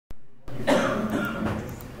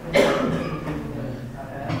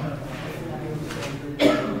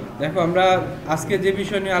দেখো আমরা আজকে যে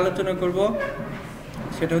বিষয় নিয়ে আলোচনা করব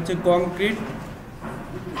সেটা হচ্ছে কংক্রিট।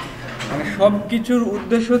 মানে সব কিছুর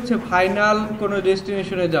উদ্দেশ্য হচ্ছে ফাইনাল কোনো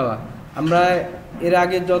ডেস্টিনেশনে যাওয়া। আমরা এর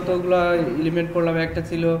আগে যতগুলো এলিমেন্ট পড়লাম, একটা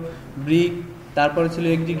ছিল ব্রিক, তারপরে ছিল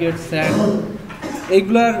এগ্রিগেট, স্যান্ড।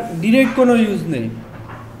 এইগুলার ডিরেক্ট কোনো ইউজ নেই।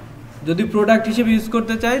 যদি প্রোডাক্ট হিসেবে ইউজ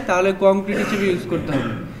করতে চাই তাহলে কংক্রিট হিসেবে ইউজ করতে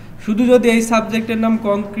হবে। শুধু যদি এই সাবজেক্টের নাম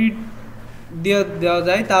কংক্রিট দেওয়া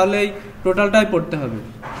যায় তাহলে টোটালটাই পড়তে হবে।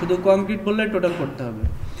 শুধু কংক্রিট বললে টোটাল পড়তে হবে।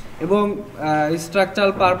 এবং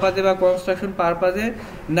স্ট্রাকচারাল পারপাজে বা কনস্ট্রাকশন পারপাজে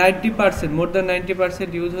 90%, মোর দ্যান 90%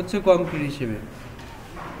 ইউজ হচ্ছে কংক্রিট হিসেবে।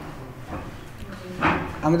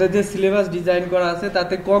 আমাদের যে সিলেবাস ডিজাইন করা আছে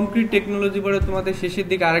তাতে কংক্রিট টেকনোলজি পরে তোমাদের শেষের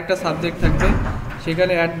দিকে আরেকটা সাবজেক্ট থাকবে,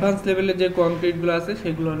 সেখানে অ্যাডভান্স লেভেলের যে কংক্রিটগুলো আছে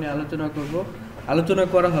সেগুলো নিয়ে আলোচনা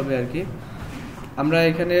করা হবে আর কি। আমরা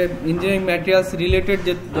এখানে ইঞ্জিনিয়ারিং ম্যাটেরিয়ালস রিলেটেড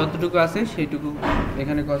যে যতটুকু আছে সেইটুকু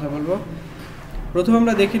এখানে কথা বলবো। প্রথমে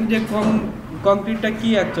আমরা দেখি যে কংক্রিটটা কি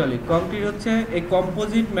অ্যাকচুয়ালি। কংক্রিট হচ্ছে এ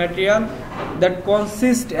composite material that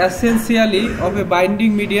consist essentially of A binding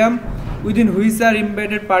medium within which are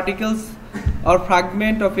embedded particles or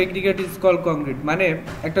fragment of aggregate is called concrete. মানে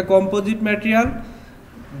একটা কম্পোজিট ম্যাটেরিয়াল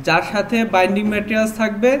যার সাথে বাইন্ডিং ম্যাটেরিয়ালস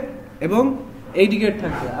থাকবে এবং এগ্রিগেট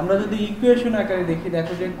থাকবে। আমরা যদি ইকুয়েশন আকারে দেখি,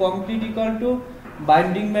 দেখো যে concrete equal to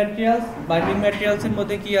binding materials. Binding ম্যাটেরিয়ালসের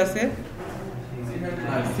মধ্যে কি আছে?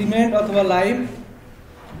 সিমেন্ট অথবা লাইম।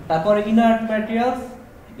 তারপরে ইনার্ট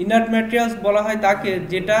ম্যাটেরিয়ালস বলা হয় তাকে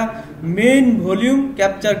যেটা মেইন ভলিউম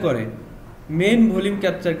ক্যাপচার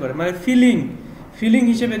করে। মানে ফিলিং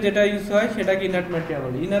হিসেবে যেটা ইউজ হয় সেটাকে ইনার্ট ম্যাটেরিয়াল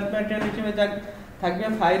বলে। ইনার্ট ম্যাটেরিয়াল হিসেবে থাকবে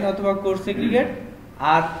ফাইন অথবা কোর্স এগ্রিগেট।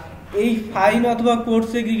 আর এই ফাইন অথবা কোর্স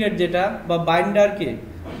এগ্রিগেট যেটা বা বাইন্ডারকে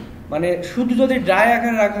মানে শুধু যদি ড্রাই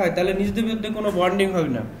আকারে রাখা হয় তাহলে নিজেদের মধ্যে কোনো বন্ডিং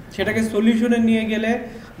হবে না। সেটাকে সলিউশনে নিয়ে গেলে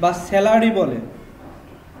বা স্যালারি বলে,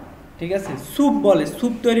 ঠিক আছে,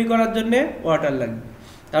 স্যুপ তৈরি করার জন্য ওয়াটার লাগবে।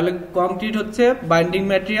 তাহলে কংক্রিট হচ্ছে বাইন্ডিং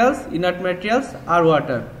ম্যাটেরিয়ালস, ইনার্ট ম্যাটেরিয়ালস আর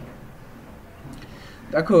ওয়াটার।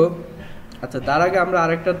 দেখো, আচ্ছা তার আগে আমরা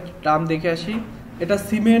আরেকটা টার্ম দেখে আসি। এটা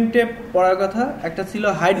সিমেন্টে পড়ার কথা। একটা ছিল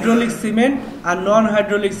হাইড্রোলিক সিমেন্ট আর নন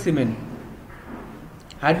হাইড্রোলিক সিমেন্ট।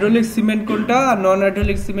 হাইড্রোলিক সিমেন্ট কোনটা আর নন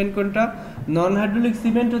হাইড্রোলিক সিমেন্ট কোনটা? নন হাইড্রোলিক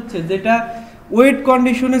সিমেন্ট হচ্ছে যেটা ওয়েট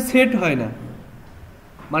কন্ডিশনে সেট হয় না।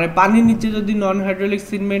 মানে পানির নিচে যদি নন হাইড্রোলিক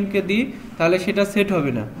সিমেন্টকে দিই তাহলে সেটা সেট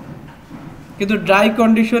হবে না, কিন্তু ড্রাই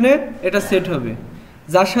কন্ডিশনে এটা সেট হবে,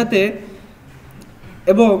 যার সাথে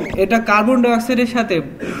এবং এটা কার্বন ডাইঅক্সাইডের সাথে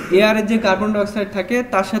এয়ারের যে কার্বন ডাইঅক্সাইড থাকে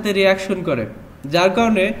তার সাথে রিয়াকশন করে, যার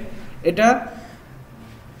কারণে এটা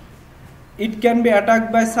it can be attack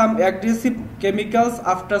by some aggressive chemicals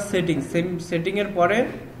after setting এর পরে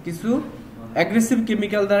কিছু অ্যাগ্রেসিভ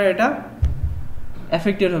কেমিক্যাল দ্বারা এটা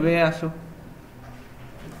এফেক্টেড হবে। আসো,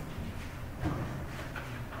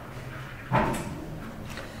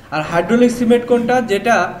 আর হাইড্রোলিক সিমেন্ট কোনটা?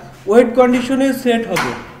 যেটা ওয়েট কন্ডিশনে সেট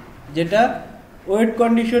হবে, যেটা ওয়েট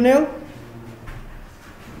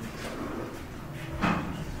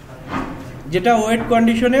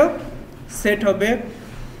কন্ডিশনেও সেট হবে।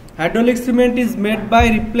 Hydraulic cement is made by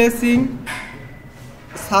replacing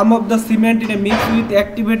some of the cement in a mix with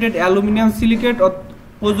activated aluminium silicate or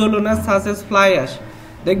পোজোলোনাস such as fly ash.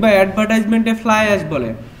 দেখবা অ্যাডভার্টাইজমেন্টে ফ্লাই অ্যাশ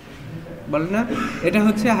বলে না, এটা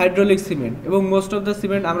হচ্ছে হাইড্রোলিক সিমেন্ট। এবং মোস্ট অফ দ্য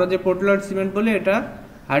সিমেন্ট আমরা যে Portland cement বলি এটা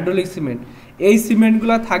হাইড্রোলিক সিমেন্ট। এই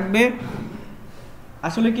সিমেন্টগুলো থাকবে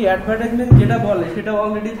আসলে কি অ্যাডভার্টাইজমেন্ট যেটা বলে সেটা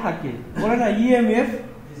অলরেডি থাকে, বলে না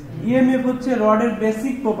ইএমএফ হচ্ছে রডের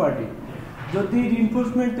বেসিক প্রপার্টি। যদি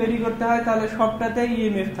রিইনফোর্সমেন্ট তৈরি করতে হয় তাহলে সবটাতে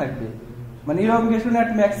ইএমএফ থাকবে, মানে ইলংগেশন অ্যাট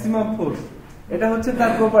ম্যাক্সিমাম ফোর্স, এটা হচ্ছে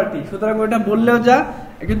তার প্রপার্টি। সুতরাং ওটা বললেও যা,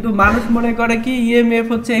 কিন্তু মানুষ মনে করে কি ইএমএফ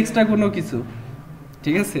হচ্ছে এক্সট্রা কোনো কিছু,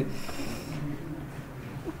 ঠিক আছে।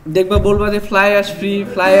 দেখবা বলবা যে ফ্লাই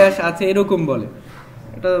অ্যাশ আছে, এরকম বলে,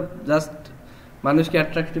 এটা জাস্ট মানুষকে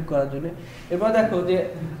অ্যাট্রাকটিভ করার জন্য। এবার দেখো যে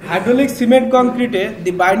hydraulic cement কংক্রিটে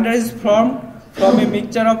the binder is from a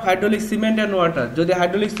mixture of hydraulic cement and water. যদি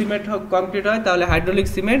হাইড্রোলিক সিমেন্ট কংক্রিট হয় তাহলে হাইড্রোলিক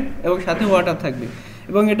সিমেন্ট এবং সাথে ওয়াটার থাকবে।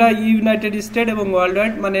 এবং এটা ইউনাইটেড স্টেট এবং ওয়ার্ল্ড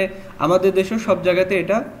ওয়াইড, মানে আমাদের দেশেও সব জায়গাতে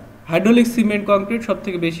এটা হাইড্রোলিক সিমেন্ট কংক্রিট সব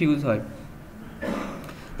থেকে বেশি ইউজ হয়।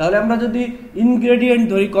 তাহলে আমরা যদি ইনগ্রেডিয়েন্ট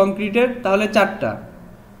ধরি কংক্রিটের তাহলে চারটা।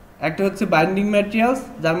 একটা হচ্ছে বাইন্ডিং ম্যাটেরিয়ালস,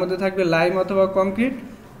 যার মধ্যে থাকবে লাইম অথবা কংক্রিট।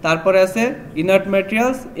 তারপরে আছে ইনার্ট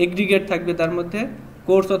ম্যাটেরিয়ালস, এগ্রিগেট থাকবে তার মধ্যে,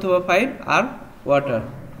 কোর্স অথবা ফাইন, আর ওয়াটার।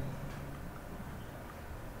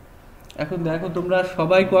 এখন দেখো তোমরা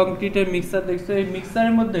সবাই কংক্রিটের মিক্সার দেখছো, এই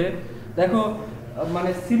মিক্সারের মধ্যে দেখো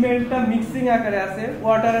মানে সিমেন্টটা মিক্সিং আকারে আছে,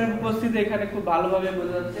 ওয়াটারের উপস্থিতি এখানে খুব ভালোভাবে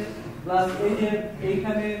বোঝা যাচ্ছে। প্লাস এই যে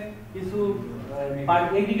এইখানে কিছু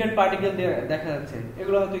এগ্রিগেট পার্টিকেল দেখা যাচ্ছে,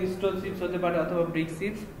 এগুলো হয়তো স্টোন চিপস হতে পারে অথবা ব্রিক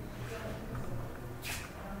চিপস।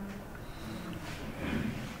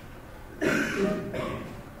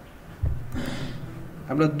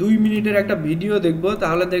 আমরা 2 মিনিটের একটা ভিডিও দেখব,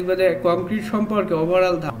 তাহলে দেখবে যে কংক্রিট সম্পর্কে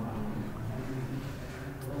ওভারঅল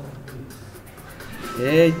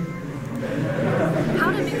এই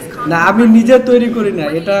না আমি নিজে তৈরি করি না,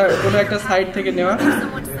 এটা কোনো একটা সাইট থেকে নেওয়া।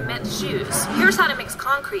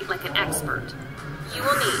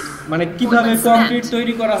 মানে কিভাবে কংক্রিট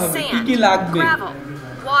তৈরি করা হবে, কি কি লাগবে?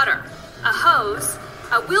 Water, a hose,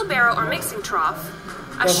 a wheelbarrow or mixing trough,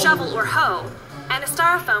 a shovel or hoe, and a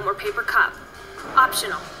styrofoam or paper cup.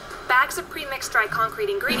 Optional: bags of pre-mixed dry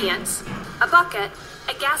concrete ingredients, a bucket,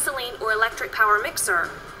 a gasoline or electric power mixer,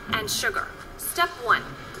 and sugar. Step 1.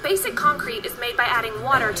 Basic concrete is made by adding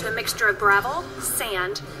water to a mixture of gravel,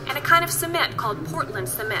 sand, and a kind of cement called Portland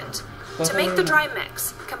cement. To make the dry mix,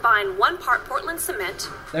 combine 1 part Portland cement,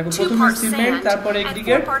 2 parts sand, and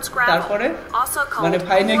 4 parts gravel, also called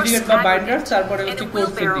coarse aggregate, and a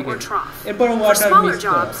wheelbarrow or trough. For smaller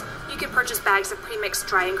jobs, you can purchase bags of pre-mixed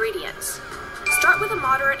dry ingredients. Start with a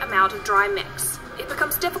moderate amount of dry mix. It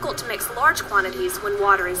becomes difficult to mix large quantities when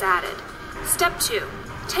water is added. Step 2.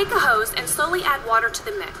 Take a hose and slowly add water to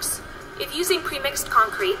the mix. If using pre-mixed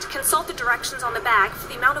concrete, consult the directions on the bag for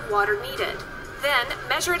the amount of water needed. Then,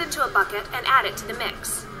 measure it into a bucket and add it to the mix.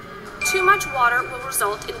 Too much water will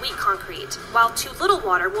result in weak concrete, while too little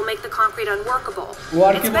water will make the concrete unworkable.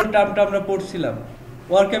 Workable টার্মটা আমরা পড়ছিলাম।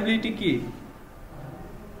 Workability কি?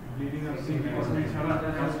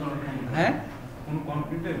 হ্যাঁ? কোন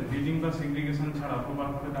কংক্রিটের bleeding বা segregation ছাড়া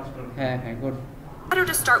প্রপারভাবে কাজ করে। হ্যাঁ, good. Better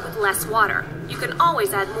to start with less water. You can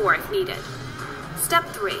always add more if needed. Step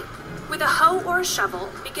 3. With a hoe or a shovel,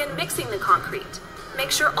 begin mixing the concrete.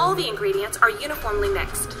 Make sure all the ingredients are uniformly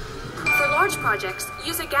mixed. For large projects,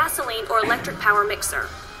 use a gasoline or electric power mixer.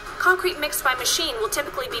 Concrete mixed by machine will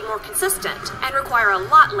typically be more consistent and require a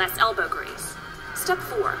lot less elbow grease. Step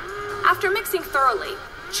 4. After mixing thoroughly,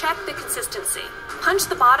 check the consistency. Punch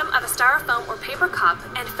the bottom of a styrofoam or paper cup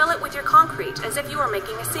and fill it with your concrete as if you were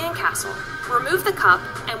making a sandcastle. Remove the cup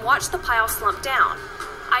and watch the pile slump down.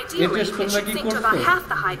 Ideally, it should sink to about half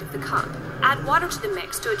the height of the cup. Add water to the mix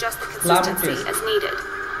to adjust the consistency as needed.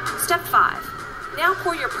 Step 5. Now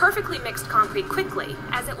pour your perfectly mixed concrete quickly,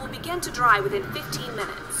 as it will begin to dry within 15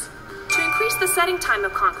 minutes. To increase the setting time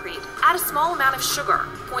of concrete, add a small amount of sugar,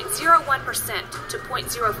 0.01% to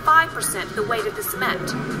 0.05% the weight of the cement.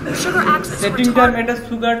 Sugar acts as a setting time এটা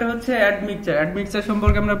সুগারটা হচ্ছে admixture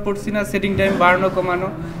সম্পর্কে আমরা পড়ছি না, setting time বাড়ানো কমানো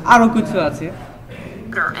আরো কিছু আছে।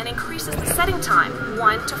 And increases the setting time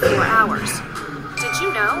 1 to 4 hours. Did you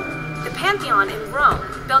know the Pantheon in Rome,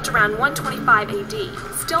 built around 125 AD,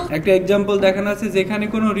 still একটা एग्जांपल দেখানো আছে যেখানে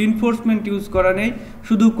কোনো রিইনফোর্সমেন্ট ইউজ করা নেই,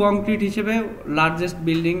 শুধু কংক্রিট হিসেবে লার্জেস্ট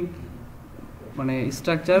বিল্ডিং মানে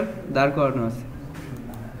স্ট্রাকচার দাঁড় করানো আছে।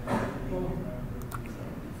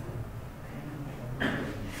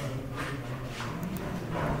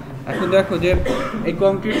 এখন দেখো যে এই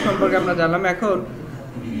কংক্রিট সম্পর্কে আমরা জানলাম। এখন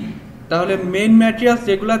তাহলে মেইন ম্যাটেরিয়ালস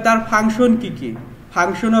যেগুলো, তার ফাংশন কি কি?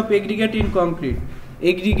 Function of aggregate in concrete.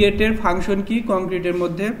 এগ্রিগেটের function কি কংক্রিটের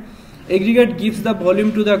মধ্যে? Aggregate gives the volume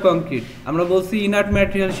to the concrete. আমরা বলছি ইনার্ট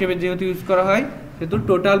ম্যাটেরিয়াল হিসেবে যেহেতু ইউজ করা হয়, সেহেতু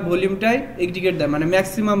টোটাল ভলিউমটাই এগ্রিগেট দেয়, মানে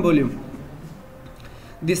maximum volume.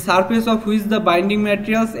 The surface of which the binding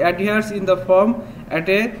materials adheres in the form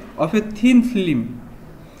of a thin film,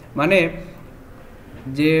 মানে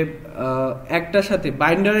যে একটার সাথে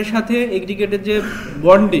বাইন্ডারের সাথে এগ্রিগেটের যে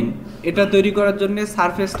বন্ডিং, এটা তৈরি করার জন্য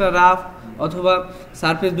সারফেসটা রাফ অথবা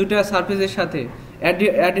সারফেস, দুইটা সারফেসের সাথে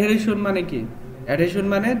অ্যাডহেরেশন মানে কি? অ্যাডহেশন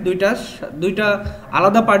মানে দুইটা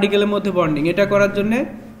আলাদা পার্টিকেলের মধ্যে বন্ডিং, এটা করার জন্য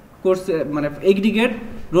কোর্স মানে এগ্রিগেট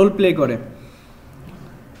রোল প্লে করে।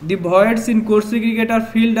 The voids in coarse aggregate are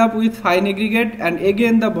filled up with fine aggregate, and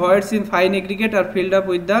again the voids in fine aggregate are filled up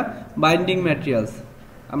with the binding materials.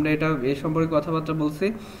 আমরা এটা এই সম্পর্কে কথাবার্তা বলছি।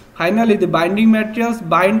 Finally, the binding materials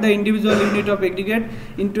bind the individual unit of aggregate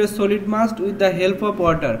into a solid mass with the help of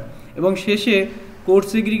water. এবং শেষে course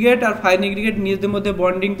aggregate আর fine aggregate নিজেদের মধ্যে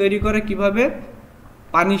বন্ডিং তৈরি করে কিভাবে?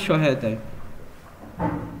 পানির সহায়তায়।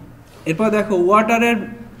 এরপর দেখো ওয়াটারের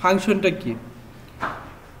ফাংশনটা কি?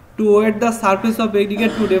 To wet the surface of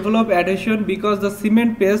aggregate to develop adhesion, because the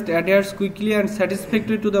cement paste adheres quickly and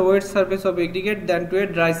satisfactorily to the wet surface of aggregate than to a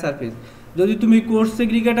dry surface. যদি তুমি কোর্স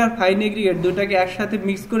এগ্রিগেট আর ফাইন এগ্রিগেট দুটাকে একসাথে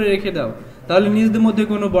mix করে রেখে দাও, তাহলে নিজেদের মধ্যে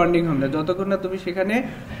কোনো বন্ডিং হবে না যতক্ষণ না তুমি সেখানে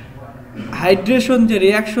হাইড্রেশন যে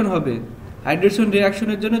রিঅ্যাকশন হবে, হাইড্রেশন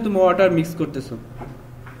রিঅ্যাকশনের জন্য তুমি ওয়াটার মিক্স করতেছো।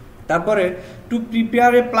 তারপরে to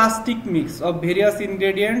prepare a plastic mix of various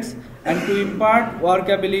ingredients and two impart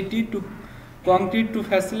ওয়ার্কএবিলিটি two concrete two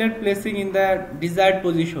facilitate placing in the desired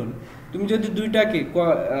position. তুমি যদি দুইটাকে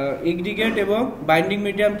এগ্রিগেট এবং বাইন্ডিং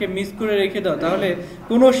মিডিয়ামকে মিক্স করে রেখে দাও, তাহলে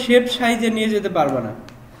কোনো শেপ সাইজে নিয়ে যেতে পারবে না।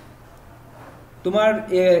 তোমার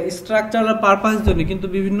স্ট্রাকচারাল পারপাস জন্য কিন্তু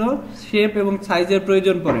বিভিন্ন শেপ এবং সাইজের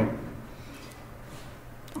প্রয়োজন পড়ে।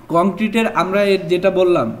 কংক্রিটের আমরা যেটা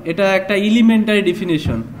বললাম এটা একটা এলিমেন্টারি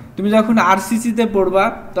ডেফিনেশন, তুমি যখন আরসিসিতে পড়বা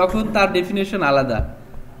তখন তার ডেফিনেশন আলাদা,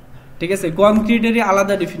 ঠিক আছে? কংক্রিটেরই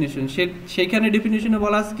আলাদা ডেফিনেশন, সেইখানে ডেফিনেশনে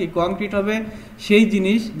বলা আছে কি কংক্রিট হবে সেই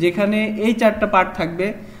জিনিস যেখানে এই 4টা পার্ট থাকবে,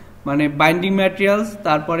 মানে বাইন্ডিং ম্যাটেরিয়ালস,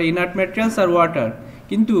 তারপরে ইনার্ট ম্যাটেরিয়ালস আর ওয়াটার।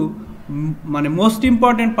 কিন্তু মানে মোস্ট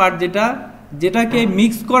ইম্পর্টেন্ট পার্ট যেটাকে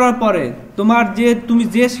মিক্স করার পরে তুমি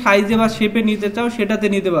যে সাইজে বা শেপে নিতে চাও সেটাতে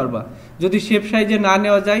নিতে পারবা। যদি শেপ সাইজে না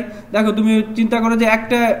নেওয়া যায়, দেখো তুমি চিন্তা করো যে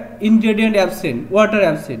একটা ইনগ্রেডিয়েন্ট অ্যাবসেন্ট, ওয়াটার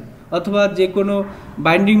অ্যাবসেন্ট অথবা যে কোনো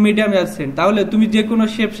বাইন্ডিং মিডিয়াম অ্যাবসেন্ট, তাহলে তুমি যে কোনো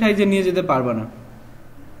শেপ সাইজে নিয়ে যেতে পারবা না।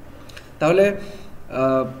 তাহলে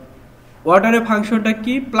ওয়াটারের ফাংশনটা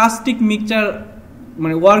কি? প্লাস্টিক মিক্সচার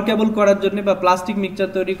মানে ওয়ার্কেবল করার জন্য বা প্লাস্টিক মিক্সচার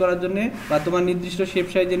তৈরি করার জন্য বা তোমার নির্দিষ্ট শেপ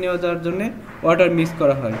সাইজে নেওয়া যাওয়ার জন্য ওয়াটার মিক্স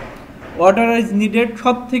করা হয়। ওয়াটার ইজ নিডেড,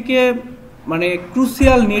 সব থেকে মানে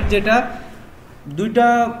ক্রুশিয়াল নিড যেটা, দুইটা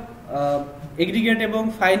এগ্রিগেট এবং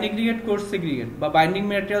ফাইন এগ্রিগেট, কোর্স এগ্রিগেট বা বাইন্ডিং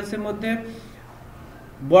ম্যাটেরিয়ালসের মধ্যে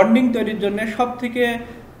বন্ডিং তৈরির জন্য সব থেকে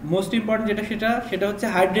মোস্ট ইম্পর্টেন্ট সেটা হচ্ছে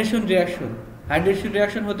হাইড্রেশন রিয়াকশন। হাইড্রেশন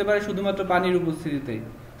রিয়াকশন হতে পারে শুধুমাত্র পানির উপস্থিতিতে,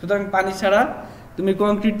 সুতরাং পানি ছাড়া তুমি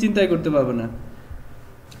কংক্রিট চিন্তাই করতে পারবে না।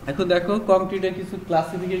 এখন দেখো কংক্রিটের কিছু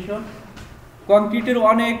ক্লাসিফিকেশন। কংক্রিটের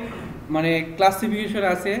অনেক মানে ক্লাসিফিকেশন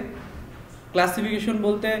আছে। ক্লাসিফিকেশন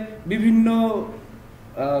বলতে বিভিন্ন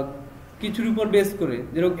কিছুর উপর বেস করে,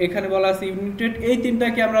 যেরকম এখানে বলা আছে ইউনিটেড, এই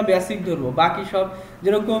 3টাকে আমরা বেসিক ধরবো, বাকি সব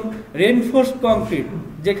যেরকম রেইনফোর্সড কংক্রিট,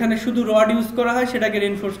 যেখানে শুধু রড ইউজ করা হয় সেটাকে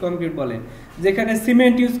রেইনফোর্সড কংক্রিট বলে, যেখানে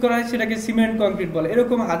সিমেন্ট ইউজ করা হয় সেটাকে সিমেন্ট কংক্রিট বলে,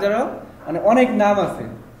 এরকম হাজারো মানে অনেক নাম আছে।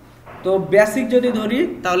 তো বেসিক যদি ধরি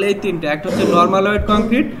তাহলে এই 3টা, একটা হচ্ছে normal wait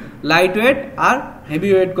concrete, light weight আর হেভি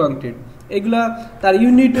ওয়েট কংক্রিট। এগুলা তার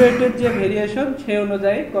ইউনিট ওয়েটের যে ভেরিয়েশন সেই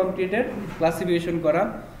অনুযায়ী কংক্রিটের ক্লাসিফিকেশন করা।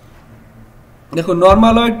 দেখো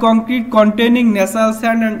normal wait concrete containing natural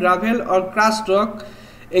sand and gravel or crust rock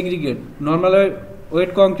aggregate. Normal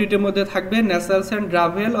wait কংক্রিটের মধ্যে থাকবে ন্যাচারাল স্যান্ড,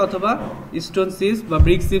 গ্রাভেল অথবা স্টোন চিপস বা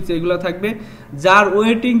ব্রিক চিপস, এগুলো থাকবে, যার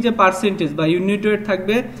ওয়েটিং যে পার্সেন্টেজ বা ইউনিট ওয়েট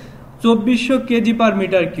থাকবে 2400 কেজি পার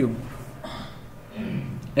মিটার কিউব।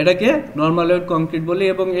 এটাকে নর্মাল ওয়েট কংক্রিট বলে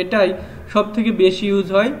এবং এটাই সব থেকে বেশি ইউজ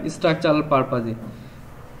হয় স্ট্রাকচারাল পারপাজে।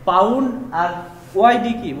 পাউন্ড আর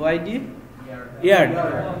ওয়াইডি কি? ওয়াইডি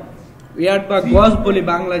ইয়ার্ড বা গজ বলি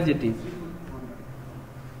বাংলা যেটি।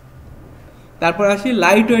 তারপর আসি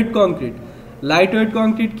light weight concrete. Light weight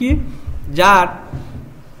concrete কি? যার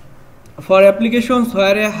for applications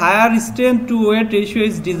where A higher strength two wait ratio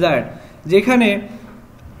is desired. যেখানে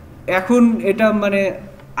এখন এটা মানে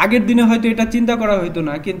আগের দিনে হয়তো এটা চিন্তা করা হইতো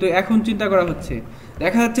না, কিন্তু এখন চিন্তা করা হচ্ছে।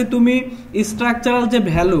 দেখা যাচ্ছে তুমি স্ট্রাকচারাল যে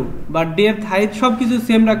ভ্যালু বা ডেপথ, হাইট সব কিছু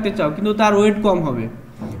সেম রাখতে চাও, কিন্তু তার ওয়েট কম হবে।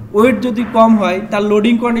 ওয়েট যদি কম হয়, তার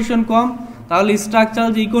লোডিং কন্ডিশন কম, তাহলে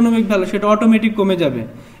স্ট্রাকচারাল যে ইকোনমিক ভ্যালু সেটা অটোমেটিক কমে যাবে।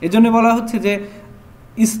 এজন্য বলা হচ্ছে যে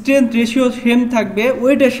স্ট্রেংথ রেশিও সেম থাকবে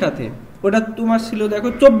ওয়েটের সাথে। ওটা তোমার ছিল দেখো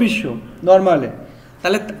 2400 নর্মালে,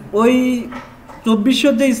 তাহলে ওই 2400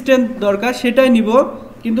 যে স্ট্রেংথ দরকার সেটাই নিব,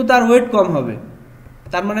 কিন্তু তার ওয়েট কম হবে,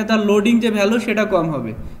 তার মানে তার লোডিং যে ভ্যালু সেটা কম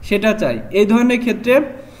হবে, সেটা চাই। এই ধরনের ক্ষেত্রে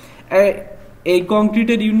এই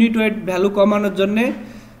কংক্রিটের ইউনিট ওয়েট ভ্যালু কমানোর জন্য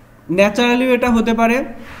ন্যাচারালি এটা হতে পারে,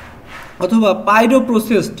 অথবা পাইরো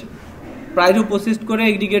প্রসেসড করে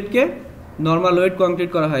এগ্রিগেটকে নর্মাল ওয়েট কংক্রিট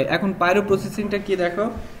করা হয়। এখন পাইরো প্রসেসিংটা কি দেখো,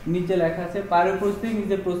 নিচে লেখা আছে, পাইরো processing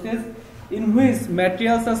is a process in which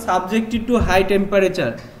materials are subjected to high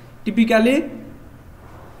temperature, typically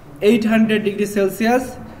 800 degrees Celsius,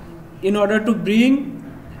 in order to bring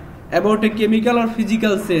about a chemical or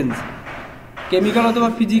physical change. Chemical অথবা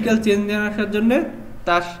ফিজিক্যাল চেঞ্জ নিয়ে আসার জন্য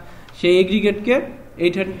তার সেই এগ্রিগেটকে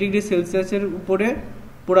 800 ডিগ্রি সেলসিয়াসের উপরে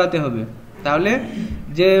পোড়াতে হবে, তাহলে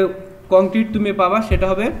যে কংক্রিট তুমি পাবা সেটা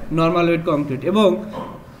হবে নর্মাল ওয়েট কংক্রিট। এবং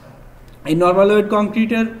এই নর্মাল ওয়েট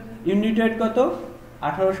কংক্রিটের ইউনিট ওয়েট কত?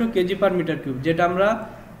 1800 কেজি পার মিটার কিউব, যেটা আমরা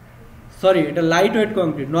এটা light weight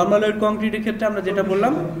concrete. Normal wait কংক্রিটের ক্ষেত্রে আমরা যেটা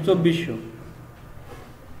বললাম 2400।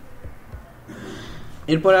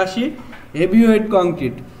 এরপরে আসি হেভি ওয়েট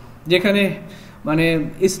কংক্রিট, যেখানে মানে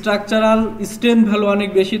স্ট্রাকচারাল স্ট্রেংথ ভ্যালু অনেক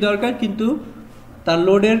বেশি দরকার, কিন্তু তার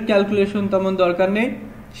লোডের ক্যালকুলেশন তেমন দরকার নেই,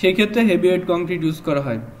 সেই ক্ষেত্রে হেভি ওয়েট কংক্রিট ইউজ করা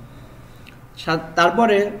হয়।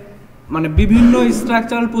 তারপরে মানে বিভিন্ন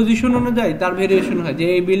স্ট্রাকচারাল পজিশন অনুযায়ী তার ভেরিয়েশন হয়, যে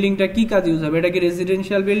এই বিল্ডিংটা কি কাজ ইউজ হবে, এটা কি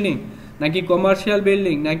রেসিডেন্সিয়াল বিল্ডিং নাকি কমার্শিয়াল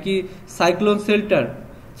বিল্ডিং নাকি সাইক্লোন শেল্টার।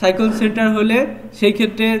 সাইক্লোন শেল্টার হলে সেই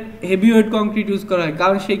ক্ষেত্রে হেভি ওয়েট কংক্রিট ইউজ করা হয়,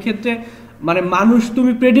 কারণ সেই ক্ষেত্রে মানে মানুষ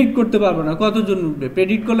তুমি প্রেডিক্ট করতে পারবে না কতজন উঠবে,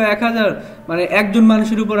 প্রেডিক্ট করলে 1000 মানে একজন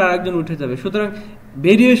মানুষের উপর আরেকজন উঠে যাবে। সুতরাং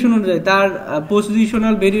ভেরিয়েশন অনুযায়ী, তার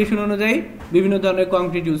পজিশনাল ভেরিয়েশন অনুযায়ী বিভিন্ন ধরনের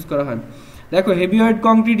কংক্রিট ইউজ করা হয়। দেখো heavy weight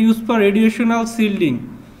concrete use for রেডিয়েশনাল shielding,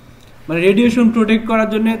 মানে রেডিয়েশন প্রোটেক্ট করার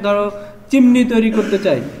জন্য ধরো চিমনি তৈরি করতে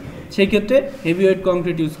চাই, সেই ক্ষেত্রে হেভি ওয়েট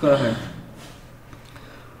কংক্রিট ইউজ করা হয়।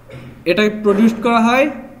 এটা প্রডিউস করা হয়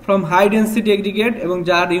ফ্রম হাই ডেন্সিটি এগ্রিগেট এবং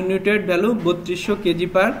যার united value 3200 KG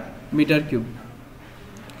per metre cube.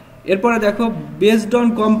 এরপরে দেখো based on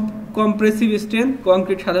compressive strength,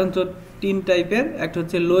 concrete সাধারণত 3 টাইপের, একটা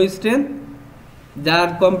হচ্ছে লো স্ট্রেন্থ যার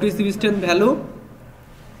compressive strength value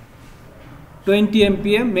 20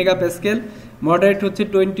 MPa megapascal, moderate হচ্ছে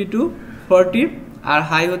 20 to 40 আর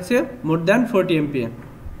হাই হচ্ছে মোর দ্যান 40 MPa।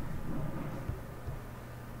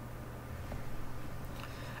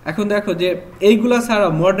 এখন দেখো যে এইগুলা ছাড়া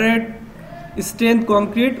moderate strength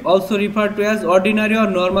concrete also refer to as ordinary or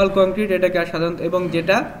normal concrete, এটাকে সাধারণত এবং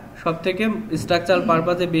যেটা সব থেকে স্ট্রাকচারাল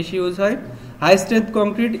পারপাজে বেশি ইউজ হয়। High strength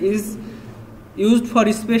concrete is used for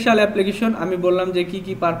special application, আমি বললাম যে কি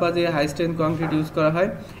কি পারপাজে হাই স্ট্রেংথ কংক্রিট ইউজ করা হয়।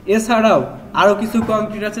 এছাড়াও আরও কিছু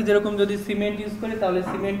কংক্রিট আছে, যেরকম যদি সিমেন্ট ইউজ করি তাহলে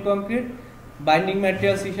সিমেন্ট কংক্রিট, বাইন্ডিং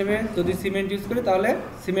ম্যাটেরিয়ালস হিসেবে যদি সিমেন্ট ইউজ করি তাহলে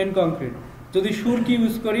সিমেন্ট কংক্রিট। যদি সুরকি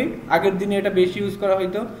ইউজ করি, আগের দিনে এটা বেশি ইউজ করা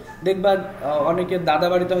হইতো, দেখবা অনেকের দাদা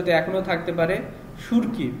বাড়িতে হয়তো এখনও থাকতে পারে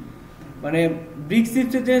সুরকি, মানে ব্রিক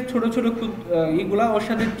চিপসের যে ছোট ছোট ইগুলা ওর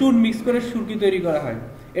সাথে চুন মিক্স করে সুরকি তৈরি করা হয়,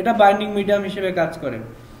 এটা বাইন্ডিং মিডিয়াম হিসেবে কাজ করে,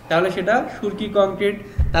 তাহলে সেটা সুরকি কংক্রিট।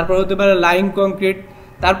 তারপর হতে পারে লাইম কংক্রিট,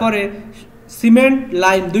 তারপরে সিমেন্ট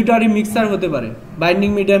লাইম দুইটারই মিক্সার হতে পারে বাইন্ডিং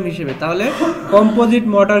মিডিয়াম হিসেবে, তাহলে কম্পোজিট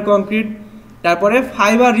মর্টার কংক্রিট। তারপরে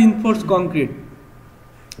ফাইবার রিনফোর্স কংক্রিট,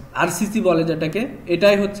 আরসিসি বলে যেটাকে,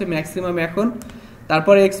 এটাই হচ্ছে ম্যাক্সিমাম এখন।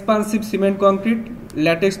 তারপরে এক্সপানসিভ cement concrete,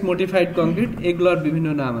 latex modified concrete, এগুলোর বিভিন্ন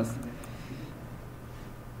নাম আছে।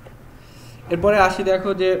 এরপরে আসি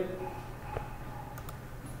দেখো যে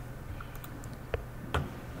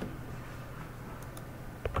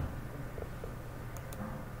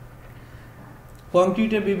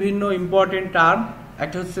কংক্রিটের বিভিন্ন ইম্পর্টেন্ট টার্ম,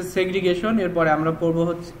 একটা হচ্ছে সেগ্রিগেশন, এরপরে আমরা পড়বো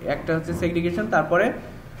হচ্ছে একটা হচ্ছে সেগ্রিগেশন, তারপরে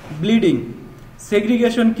ব্লিডিং।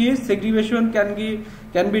 Segregation কি? Segregation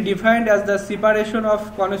can be defined as the separation of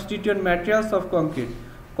constituent materials of concrete.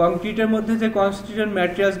 কংক্রিটের মধ্যে যে কনস্টিটিউয়েন্ট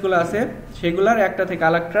ম্যাটেরিয়ালস গুলো আছে সেগুলোর একটা থেকে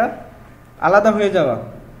আরেকটা আলাদা হয়ে যাওয়া।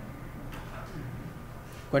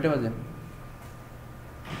 কয়টা বাজে?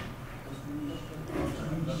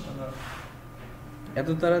 এত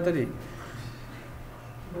তাড়াতাড়ি?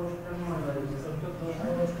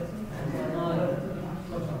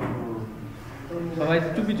 সবাই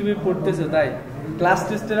চুপি চুপি পড়তেছে, তাই ক্লাস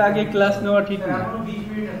টেস্টের আগে ক্লাস নেওয়া ঠিক না।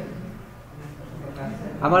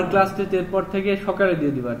 আমার ক্লাস টেস্ট এরপর থেকে সকালে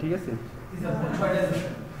দিয়ে দিবা, ঠিক আছে?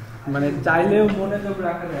 মানে চাইলেও মনে তো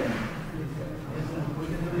রাখা যায় না।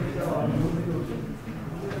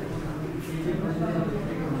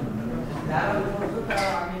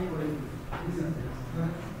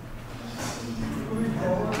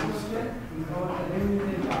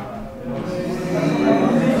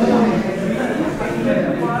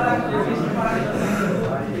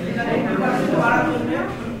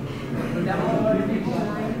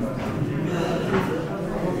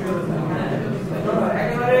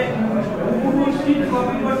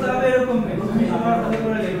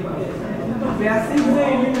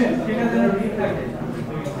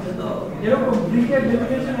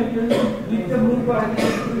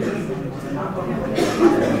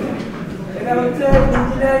 এটা হচ্ছে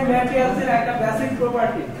ইঞ্জিনিয়ারিং ম্যাটেরিয়ালসের একটা বেসিক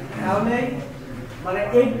প্রপার্টি, তাহলে মানে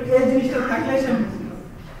এই জিনিসটা থাকলে সে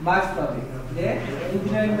বাস পাবে যে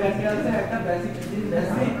ইঞ্জিনিয়ারিং ম্যাটেরিয়ালসের একটা বেসিক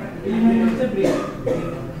এলিমেন্ট হচ্ছে ব্রিক।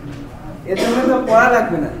 এর জন্য তো পড়া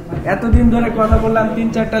লাগবে না, এতদিন ধরে কথা বললাম,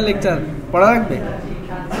 3-4টা লেকচার পড়া লাগবে?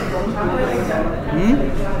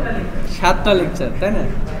 7টা লেকচার, তাই না?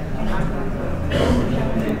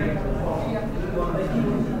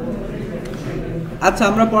 আচ্ছা,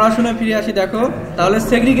 আমরা পড়াশোনায় ফিরে আসি। দেখো তাহলে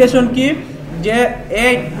সেগ্রিগেশন কি, যে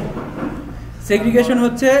এই সেগ্রিগেশন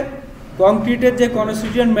হচ্ছে কংক্রিটের যে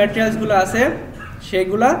কনস্টিটিউয়েন্ট ম্যাটেরিয়ালস গুলো আছে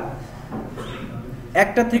সেগুলা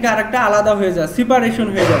একটা থেকে আরেকটা আলাদা হয়ে যায়, সেপারেশন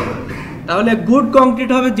হয়ে যায়। তাহলে গুড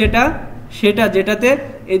কংক্রিট হবে যেটাতে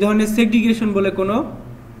এই ধরনের সেগ্রিগেশন বলে কোনো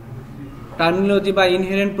টার্মিনোলজি বা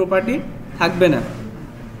ইনহেরেন্ট প্রপার্টি থাকবে না।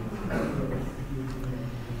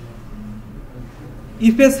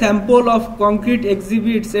 If a sample of concrete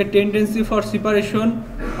exhibits a tendency for separation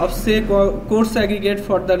of say coarse aggregate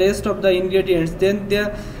for the rest of the ingredients, then the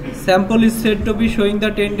sample is said to be showing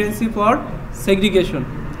the tendency for segregation.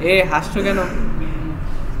 হাসছো কেন?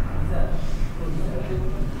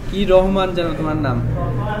 কি রহমান জানো তোমার নাম?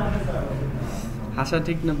 হাসা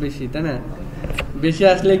ঠিক না বেশি, তাই না? বেশি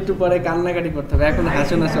আসলে একটু পরে কান্নাকাটি করতে হবে, এখন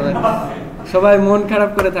হাসো না সবাই মন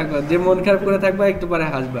খারাপ করে থাকবা, যে মন খারাপ করে থাকবা একটু পরে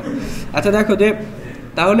হাসবা। আচ্ছা দেখো যে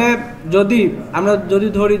তাহলে আমরা যদি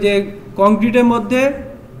ধরি যে কংক্রিটের মধ্যে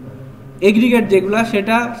এগ্রিগেট যেগুলো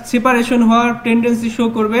সেটা সেপারেশন হওয়ার টেন্ডেন্সি শো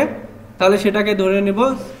করবে, তাহলে সেটাকে ধরে নেব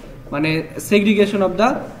মানে সেগ্রিগেশন অফ দ্য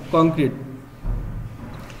কংক্রিট।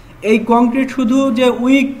 এই কংক্রিট শুধু যে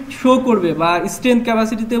উইক শো করবে বা স্ট্রেংথ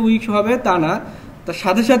ক্যাপাসিটিতে উইক হবে তা না, তার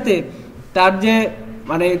সাথে সাথে তার যে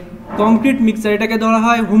মানে কংক্রিট মিক্সচার এটাকে ধরা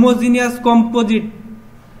হয় হোমোজিনিয়াস কম্পোজিট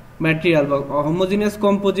ম্যাটেরিয়াল বা হোমোজিনিয়াস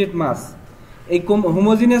কম্পোজিট মাস। এই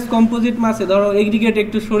হোমোজিনিয়াস কম্পোজিট মাসে ধরো এগ্রিগেট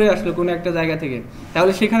একটু সরে আসলো কোনো একটা জায়গা থেকে,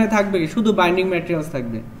 তাহলে সেখানে থাকবে কি শুধু বাইন্ডিং ম্যাটেরিয়ালস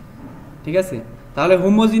থাকবে, ঠিক আছে? তাহলে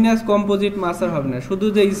হোমোজিনিয়াস কম্পোজিট মাস আর হবে না, শুধু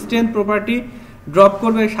যে স্ট্রেংথ প্রপার্টি ড্রপ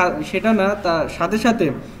করবে সেটা না, তার সাথে সাথে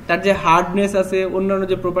তার যে হার্ডনেস আছে অন্যান্য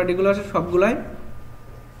যে প্রপার্টিগুলো আছে সবগুলাই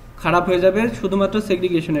খারাপ হয়ে যাবে শুধুমাত্র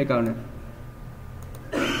সেগ্রিগেশনের কারণে।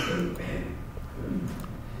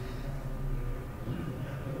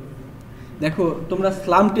 দেখো তোমরা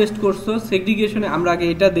স্লাম টেস্ট করছো সেগ্রিগেশনে, আমরা আগে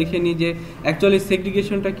এটা দেখে নিই যে অ্যাকচুয়ালি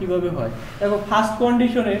সেগ্রিগেশনটা কিভাবে হয়। দেখো ফার্স্ট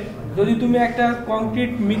কন্ডিশনে যদি তুমি একটা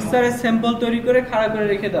কংক্রিট মিক্সারের স্যাম্পল তৈরি করে খাড়া করে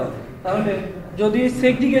রেখে দাও, তাহলে যদি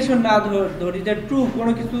সেগ্রিগেশন না ধরি যে ট্রু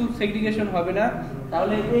কোনো কিছু সেগ্রিগেশন হবে না,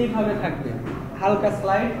 তাহলে এইভাবে থাকবে হালকা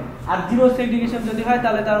স্লাইড। আর জিরো সেগ্রিগেশন যদি হয়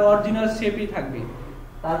তাহলে তার অরিজিনাল শেপই থাকবে।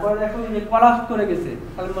 তারপরে দেখো যে কলাপস করে গেছে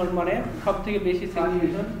মানে সব থেকে বেশি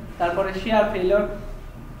সেগ্রিগেশন, তারপরে শেয়ার ফেলিওর,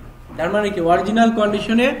 তার মানে কি অরিজিনাল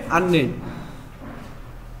কন্ডিশনে আর নেই।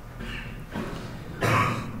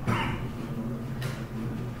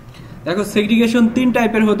 দেখো সেগ্রিগেশন তিন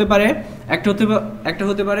টাইপের হতে পারে, একটা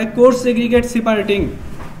হতে পারে core segregate separating.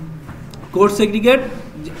 Core segregate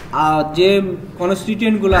যে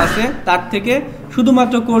কনস্টিটিউয়েন্ট গুলো আছে তার থেকে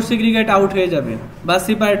শুধুমাত্র কোর সেগ্রিগেট আউট হয়ে যাবে বা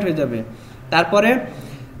সেপারেট হয়ে যাবে। তারপরে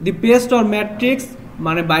দি পেস্ট অর ম্যাট্রিক্স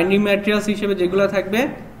মানে বাইন্ডিং ম্যাটেরিয়ালস হিসেবে যেগুলো থাকবে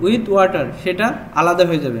উইথ ওয়াটার সেটা আলাদা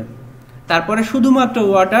হয়ে যাবে। তারপরে শুধুমাত্র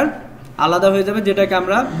ওয়াটার আলাদা হয়ে যাবে, যেটাকে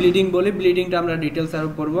আমরা ব্লিডিং বলি। ব্লিডিংটা আমরা ডিটেলস আরো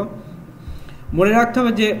করব। মনে রাখতে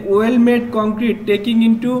হবে যে well made concrete taking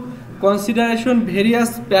into consideration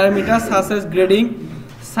various parameter such as grading,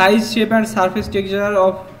 size, shape and surface texture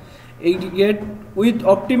of aggregate with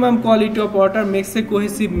optimum quality of water makes A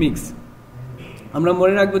cohesive mix. আমরা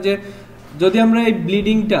মনে রাখবো যে যদি আমরা এই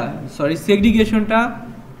সেগ্রিগেশনটা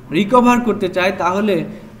রিকভার করতে চাই, তাহলে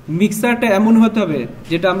মিক্সারটা এমন হতে হবে,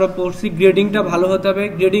 যেটা আমরা পড়ছি গ্রেডিংটা ভালো হতে হবে।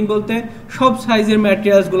 গ্রেডিং বলতে সব সাইজের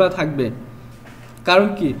ম্যাটেরিয়ালসগুলো থাকবে। কারণ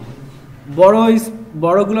কি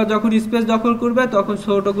বড়গুলো যখন স্পেস দখল করবে তখন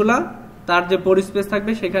ছোটগুলা তার যে পরি স্পেস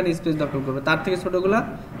থাকবে সেখানে স্পেস দখল করবে, তার থেকে ছোটগুলা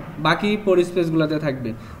বাকি পরি স্পেসগুলোতে থাকবে।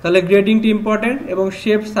 তাহলে গ্রেডিংটা ইম্পর্টেন্ট এবং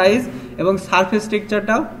শেপ, সাইজ এবং সারফেস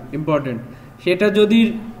টেক্সচারটাও ইম্পর্টেন্ট। সেটা যদি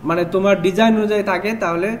মানে তোমার ডিজাইন অনুযায়ী থাকে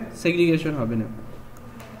তাহলে সেগ্রিগেশন হবে না।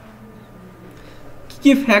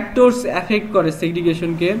 কি ফ্যাক্টরস এফেক্ট করে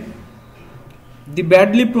সেগ্রিগেশনকে? দি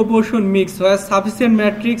badly proportion mix wire sufficient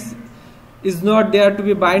matrix is not there to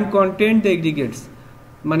B bind content the aggregates.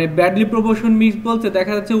 মানে ব্যাডলি প্রপোর্শন মিক্স বলতে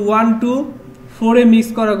দেখা যাচ্ছে 1:4 মিক্স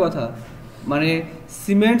করার কথা, মানে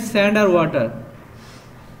সিমেন্ট, স্যান্ড আর water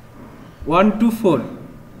 1:4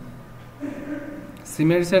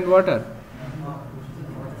 cement, sand, water.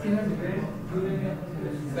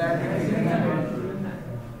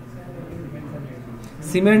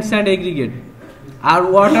 Cement, sand, aggregate আর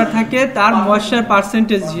ওয়াটার থাকে তার ময়েশ্চার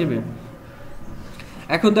পার্সেন্টেজ হিসেবে।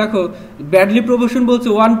 এখন দেখো ব্যাডলি প্রপোর্শন বলছে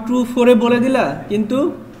 1:4 বলে দিলা, কিন্তু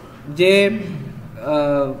যে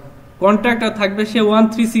কন্ট্রাক্টর থাকবে সে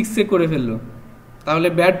 1:36 করে ফেললো, তাহলে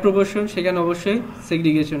ব্যাড প্রপোর্শন, সেখানে অবশ্যই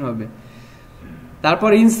সেগ্রিগেশন হবে। তারপর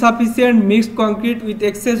insufficient mixed concrete with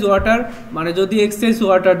access water, মানে যদি এক্সেস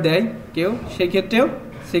ওয়াটার দেয় কেউ সেক্ষেত্রেও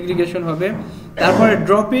সেগ্রিগেশন হবে। তারপরে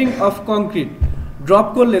ড্রপিং অফ কংক্রিট, ড্রপ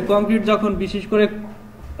করলে কংক্রিট যখন বিশেষ করে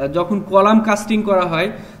যখন কলাম কাস্টিং করা হয়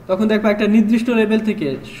তখন দেখবে একটা নির্দিষ্ট লেভেল থেকে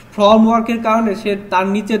ফর্ম ওয়ার্কের কারণে সে তার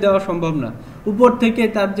নিচে দেওয়া সম্ভব না, উপর থেকে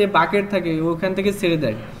তার যে বাকেট থাকে ওখান থেকে ছেড়ে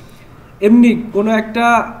দেয়। এমনি কোনো একটা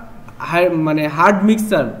মানে হার্ড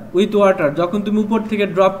মিক্সার উইথ ওয়াটার যখন তুমি উপর থেকে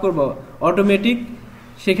ড্রপ করবো অটোমেটিক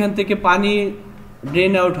সেখান থেকে পানি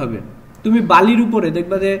ড্রেন আউট হবে। তুমি বালির উপরে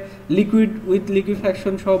দেখবা যে লিকুইড উইথ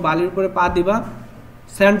লিকুইফ্যাকশন সহ বালির উপরে পা দিবা,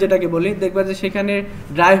 স্যান্ড যেটাকে বলি, দেখবা যে সেখানে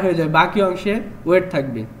ড্রাই হয়ে যায়, বাকি অংশে ওয়েট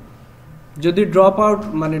থাকবে। যদি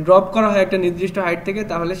ড্রপ করা হয় একটা নির্দিষ্ট হাইট থেকে,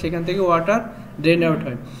 তাহলে সেখান থেকে ওয়াটার ড্রেন আউট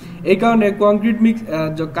হয়। এই কারণে কংক্রিট মিক্স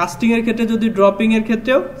কাস্টিং এর ক্ষেত্রে যদি ড্রপিং এর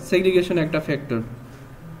ক্ষেত্রেও সেগ্রিগেশন একটা ফ্যাক্টর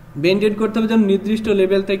মেনটেন করতে হবে, যেন নির্দিষ্ট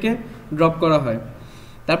লেভেল থেকে ড্রপ করা হয়।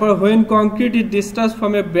 তারপর when concrete is discharge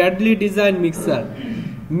from a badly design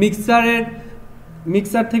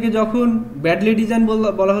mixer থেকে যখন ব্যাডলি ডিজাইন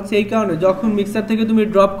বলা হচ্ছে এই কারণে যখন মিক্সার থেকে তুমি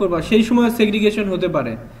ড্রপ করবা সেই সময় সেগ্রিগেশন হতে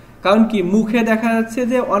পারে। কারণ কি মুখে দেখা যাচ্ছে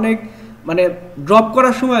যে অনেক মানে ড্রপ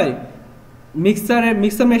করার সময়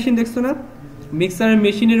মিক্সার মেশিন দেখছো না, মিক্সারের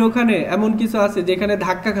মেশিনের ওখানে এমন কিছু আছে যেখানে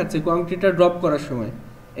ধাক্কা খাচ্ছে কংক্রিটটা ড্রপ করার সময়।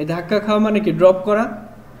 এই ধাক্কা খাওয়া মানে কি ড্রপ করা।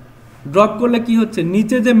 ড্রপ করলে কি হচ্ছে,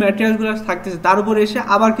 নিচে যে ম্যাটেরিয়ালসগুলো থাকতেছে তার উপরে এসে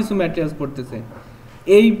আবার কিছু ম্যাটেরিয়ালস পড়তেছে।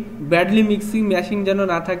 এই ব্যাডলি মিক্সিং ম্যাশিং যেন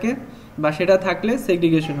না থাকে, বা সেটা থাকলে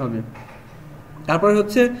সেগ্রিগেশন হবে। তারপরে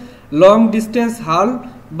হচ্ছে লং ডিস্টেন্স হল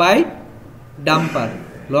বাই ডাম্পার।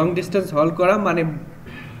 লং ডিস্টেন্স হল করা মানে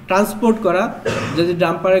ট্রান্সপোর্ট করা, যদি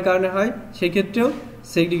ডাম্পারের কারণে হয় সেক্ষেত্রেও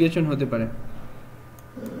সেগ্রিগেশন হতে পারে।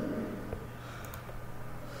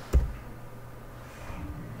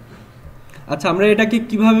 আচ্ছা, আমরা এটাকে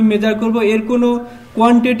কিভাবে মেজার করব? এর কোনো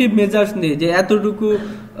কোয়ান্টিটিভ মেজার্স নেই যে এতটুকু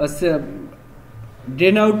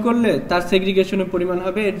ড্রেন আউট করলে তার সেগ্রিগেশনের পরিমাণ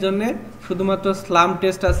হবে। এর জন্য শুধুমাত্র স্লাম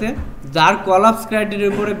টেস্ট আছে, যার কলাপস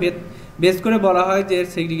ক্রাইটেরিয়ার উপরে বেস করে বলা হয় যে এর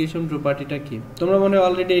সেগ্রিগেশন প্রপার্টিটা কি। তোমরা মনে হয়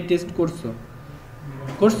অলরেডি এই টেস্ট করছো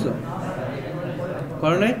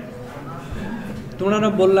করো নাই? তোমরা না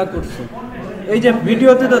বললা করছো, এই যে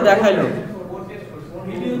ভিডিওতে তো দেখাইলো।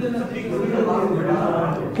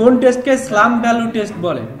 কোন টেস্টকে স্লাম ভ্যালু টেস্ট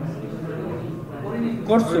বলে?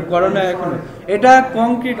 করছো? করো না এখনো? এটা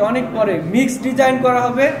কংক্রিট অনেক পরে মিক্স ডিজাইন করা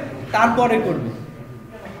হবে, তারপরে করবে।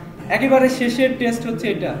 একেবারে শেষের টেস্ট হচ্ছে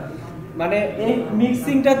এটা। মানে এই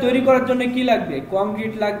মিক্সিংটা তৈরি করার জন্য কি লাগবে?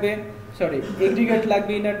 কংক্রিট লাগবে, এগ্রিগেট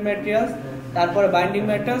লাগবে, ইনার্ট ম্যাটেরিয়ালস, তারপরে বাইন্ডিং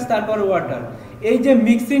ম্যাটেরিয়ালস, তারপরে ওয়াটার। এই যে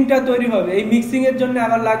মিক্সিংটা তৈরি হবে, এই মিক্সিং এর জন্য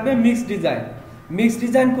আবার লাগবে মিক্স ডিজাইন। মিক্স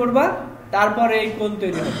ডিজাইন করবা, তারপরে এই কোণ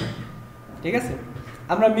তৈরি হবে। ঠিক আছে,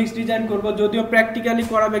 আমরা মিক্স ডিজাইন করব, যদিও প্র্যাকটিক্যালি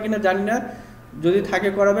করাবে কিনা জানি না, যদি থাকে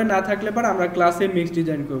করাবে, না থাকলে পর আমরা ক্লাসে মিক্স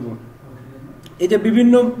ডিজাইন করব। এই যে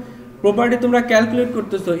বিভিন্ন প্রপার্টি তোমরা ক্যালকুলেট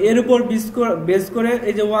করতেছো, এর উপর বেস করে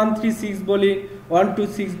এই যে 136 বলি,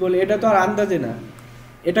 126 বলি, এটা তো আর আন্দাজে না।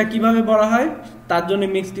 এটা কিভাবে বলা হয়, তার জন্য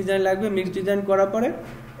মিক্স ডিজাইন লাগবে। মিক্স ডিজাইন করার পরে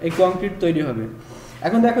এই কংক্রিট তৈরি হবে।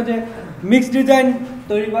 এখন দেখো যে মিক্স ডিজাইন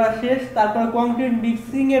তৈরি করা শেষ, তারপর কংক্রিট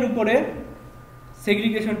মিক্সিং এর উপরে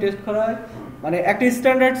সেগ্রিগেশন টেস্ট করা হয়। মানে একটা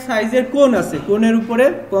স্ট্যান্ডার্ড সাইজের কোণ আছে, কোণের উপরে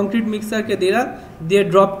কংক্রিট মিক্সারকে দিয়ে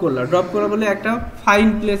ড্রপ করা বলে একটা ফাইন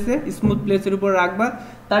প্লেসে, স্মুথ প্লেসের উপর রাখবা।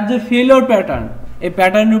 তার যে ফেলিওর প্যাটার্ন, এই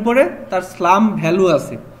প্যাটার্নের উপরে তার স্লাম ভ্যালু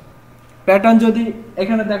আছে। প্যাটার্ন যদি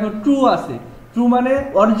এখানে দেখো ট্রু আছে, ট্রু মানে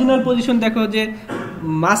অরিজিনাল পজিশন, দেখো যে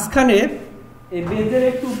মাঝখানে এই বেজের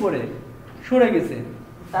একটু উপরে সরে গেছে,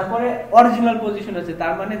 তারপরে অরিজিনাল পজিশন আছে,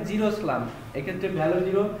 তার মানে জিরো স্লাম, এক্ষেত্রে ভ্যালু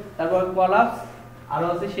জিরো। তারপর কলাপস, আরো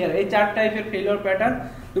আছে শেয়ার। এই 4 টাইপের ফেলিওর প্যাটার্ন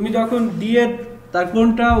তুমি যখন দিয়ে তার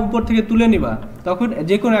কোনটা উপর থেকে তুলে নিবা, তখন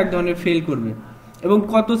যে কোনো এক ধরনের ফেল করবে। এবং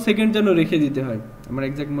কত সেকেন্ড যেন রেখে দিতে হয়, আমার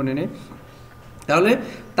এক্সাক্ট মনে নেই। তাহলে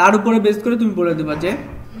তার উপরে বেস করে তুমি বলে দেবা যে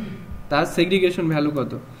তার সেগ্রিগেশন ভ্যালু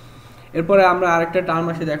কত। এরপরে আমরা আরেকটা টার্ম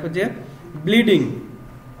আসে, দেখো যে bleeding.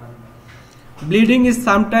 Bleeding is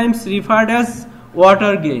sometimes referred as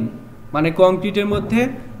water gain. মানে কংক্রিটের মধ্যে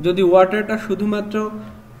যদি ওয়াটারটা শুধুমাত্র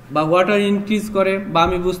বা ওয়াটার ইনক্রিজ করে, বা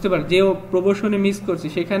আমি বুঝতে পারি যে প্রপোর্শনে মিক্স করছি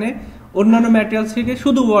সেখানে অন্যান্য ম্যাটেরিয়ালস থেকে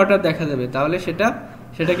শুধু ওয়াটার দেখা যাবে, তাহলে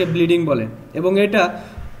সেটাকে ব্লিডিং বলে। এবং এটা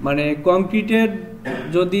মানে কংক্রিটের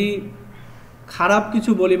যদি খারাপ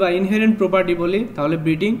কিছু বলি বা ইনহেরেন্ট প্রপার্টি বলি, তাহলে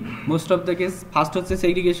bleeding. Most of the case first হচ্ছে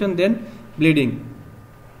সেগ্রিগেশন, দেন ব্লিডিং।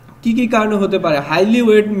 কি কি কারণে হতে পারে? Highly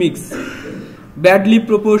wait mix, badly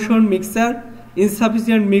proportion mixer,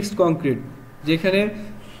 insufficient mixed concrete, যেখানে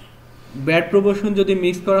ব্যাড প্রপোর্শন যদি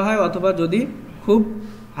মিক্স করা হয়, অথবা যদি খুব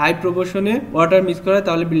হাই প্রপোর্শনে ওয়াটার মিক্স করা হয়,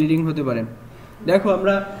 তাহলে ব্লিডিং হতে পারে। দেখো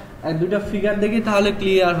আমরা দুইটা ফিগার দেখি, তাহলে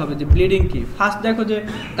ক্লিয়ার হবে যে ব্লিডিং কি। ফার্স্ট দেখো যে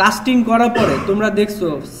কাস্টিং করার পরে তোমরা দেখছো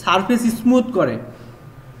সারফেস স্মুথ করে,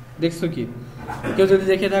 দেখছো কি? কেউ যদি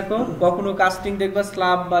দেখে থাকো কখনো কাস্টিং দেখবা,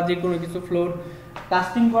 স্ল্যাব বা যে কোনো কিছু ফ্লোর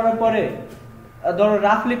কাস্টিং করার পরে ধরো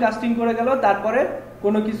রাফলি কাস্টিং করে গেল, তারপরে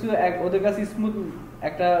কোনো কিছু ওদের কাছে স্মুথ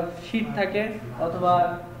একটা শীট থাকে অথবা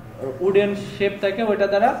উডেন শেপ থাকে, ওইটা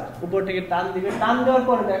দ্বারা উপর থেকে টান দিবে। টান দেওয়ার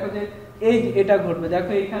পরে দেখো যে এটা ঘটবে।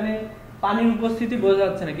 দেখো এখানে পানির উপস্থিতি বোঝা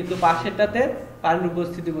যাচ্ছে না, কিন্তু পাশেরটাতে পানির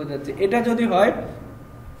উপস্থিতি বোঝা যাচ্ছে। এটা যদি হয়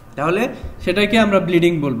তাহলে সেটাকে আমরা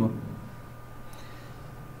ব্লিডিং বলবো।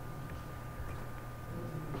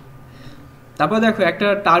 তারপর দেখো একটা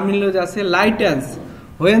টার্মিনোলজি আছে, লাইটেন্স।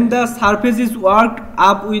 When the surface is worked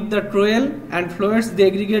up with the trowel and floats, the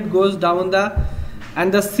aggregate goes down and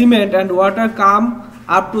the cement and water come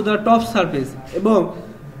up to the top surface. এবং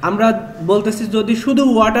আমরা বলতেছি যদি শুধু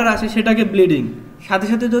ওয়াটার আসে সেটাকে ব্লিডিং, সাথে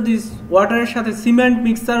সাথে যদি ওয়াটারের সাথে সিমেন্ট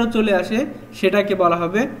মিক্সচারও চলে আসে সেটাকে বলা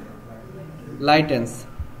হবে লাইটেন্স।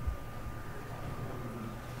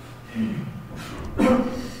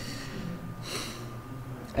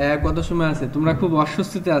 কত সময় আছে? তোমরা খুব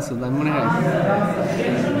অস্বস্তিতে আছো তাই মনে হয়।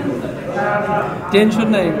 টেনশন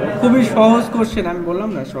নাই, খুবই সহজ কোশ্চেন, আমি বললাম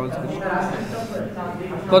না সহজ কোশ্চেন।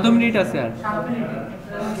 কত মিনিট আছে আর?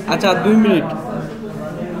 আচ্ছা 2 মিনিট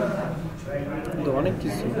তো অনেক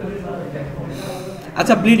কিছু।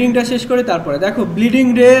 আচ্ছা ব্লিডিংটা শেষ করে তারপরে দেখো ব্লিডিং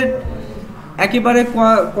রেট একেবারে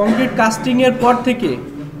কংক্রিট কাস্টিং এর পর থেকে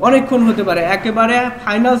অনেকক্ষণ হতে পারে, একেবারে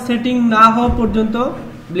ফাইনাল সেটিং না হওয়া পর্যন্ত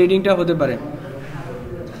ব্লিডিংটা হতে পারে।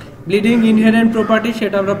 ব্লিডিং ইনহেরেন্ট প্রপার্টি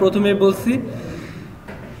সেটা আমরা প্রথমেই বলছি,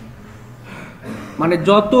 মানে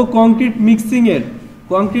যত কংক্রিট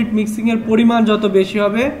মিক্সিং এর পরিমাণ যত বেশি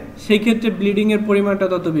হবে সেই ক্ষেত্রে ব্লিডিং এর পরিমাণটা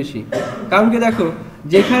তত বেশি। কারণ কি দেখো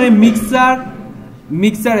যেখানে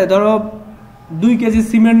মিক্সারে ধরো 2 কেজি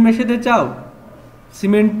সিমেন্ট মেশাতে চাও,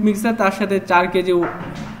 সিমেন্ট মিক্সার তার সাথে 4 কেজি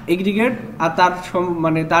এগ্রিগেট আর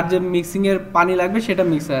তার যে মিক্সিং এর পানি লাগবে সেটা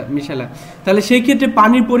মিশালা, তাহলে সেই ক্ষেত্রে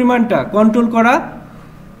পানির পরিমাণটা কন্ট্রোল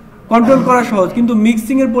করা সহজ। কিন্তু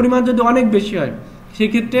মিক্সিং এর পরিমাণ যদি অনেক বেশি হয় সেই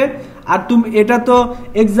ক্ষেত্রে, আর তুমি এটা তো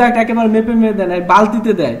এক্সাক্ট একেবারে মেপে দেয় না,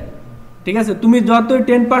 বালতিতে দেয়, ঠিক আছে, তুমি যতই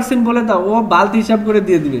 10% বলে দাও ও বালতি হিসাব করে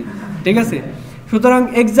দিয়ে দিবে, ঠিক আছে। সুতরাং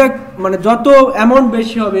এক্সাক্ট মানে যত অ্যামাউন্ট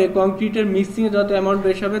বেশি হবে কংক্রিটের মিক্সিং এ যত অ্যামাউন্ট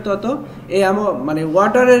বেশি হবে তত এই মানে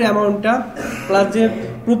ওয়াটারের অ্যামাউন্টটা প্লাস যে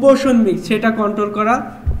প্রপোর্শন মিক্স সেটা কন্ট্রোল করা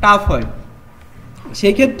টাফ হয়।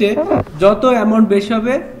 সেই ক্ষেত্রে যত অ্যামাউন্ট বেশি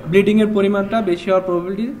হবে ব্লিডিং এর পরিমাণটা বেশি হওয়ার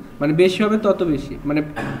প্রবাবিলিটি মানে বেশি হবে তত বেশি, মানে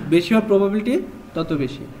বেশি হওয়ার প্রবাবিলিটি তত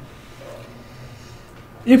বেশি।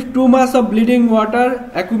 If too much of bleeding water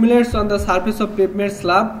accumulates on the surface of pavement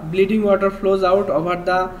slab, bleeding water flows out over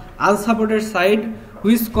the unsupported side,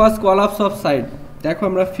 which cause collapse of side. দেখো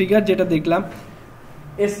আমরা ফিগার যেটা দেখলাম,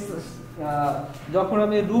 যখন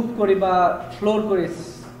আমি রুফ করি বা ফ্লোর করি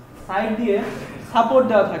সাইড দিয়ে সাপোর্ট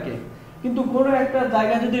দেওয়া থাকে, কিন্তু কোনো একটা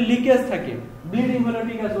জায়গা যদি লিকেজ থাকে ব্লিডিং হলে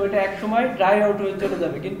ঠিক আছে ওইটা এক সময় ড্রাই আউট হয়ে চলে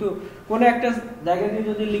যাবে, কিন্তু কোনো একটা জায়গা দিয়ে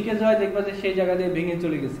যদি লিকেজ হয় দেখবা যে সেই জায়গা দিয়ে ভেঙে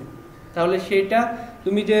চলে গেছে, তাহলে সেটা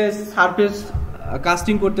তুমি যে সারফেস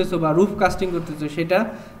কাস্টিং করতেছো বা রুফ কাস্টিং করতেছো সেটা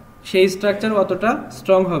সেই স্ট্রাকচার অতটা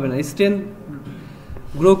স্ট্রং হবে না, স্ট্রেংথ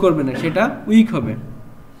গ্রো করবে না, সেটা উইক হবে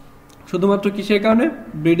শুধুমাত্র কিসের কারণে?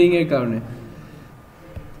 ব্লিডিং এর কারণে।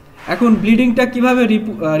 এখন ব্লিডিংটা কিভাবে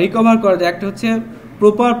রিকভার করা যায়? একটা হচ্ছে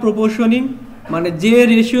প্রপার প্রপোর্শনিং, মানে যে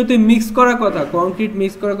রেশিওতে মিক্স করার কথা, কংক্রিট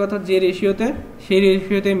মিক্স করার কথা যে রেশিওতে, সেই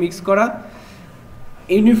রেশিওতে মিক্স করা।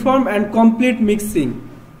 ইউনিফর্ম অ্যান্ড কমপ্লিট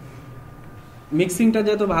মিক্সিংটা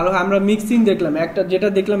যত ভালো হয়, আমরা মিক্সিং দেখলাম একটা যেটা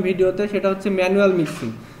দেখলাম ভিডিওতে সেটা হচ্ছে ম্যানুয়াল মিক্সিং।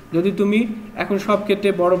 যদি তুমি এখন সব ক্ষেত্রে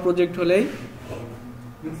বড় প্রজেক্ট হলেই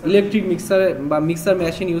ইলেকট্রিক মিক্সার বা মিক্সার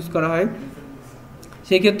মেশিন ইউজ করা হয়,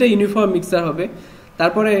 সেই ক্ষেত্রে ইউনিফর্ম মিক্সার হবে।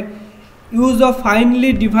 তারপরে use of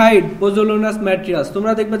finely divide পোজোলোনাস materials,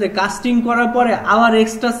 তোমরা দেখবে যে কাস্টিং করার পরে আবার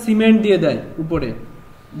এক্সট্রা সিমেন্ট দিয়ে দেয় উপরে,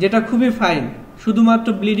 যেটা খুবই ফাইন, শুধুমাত্র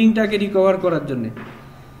ব্লিডিংটাকে রিকভার করার জন্য।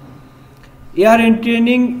 Air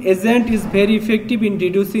এন্ট্রেনিং agent is very effective in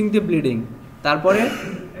reducing the bleeding. তারপরে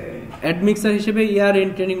অ্যাডমিক্সার হিসেবে এয়ার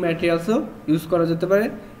এন্ট্রেনিং ম্যাটেরিয়ালসও ইউজ করা যেতে পারে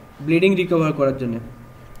ব্লিডিং রিকভার করার জন্য।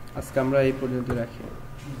 আজকে আমরা এই পর্যন্ত রাখি।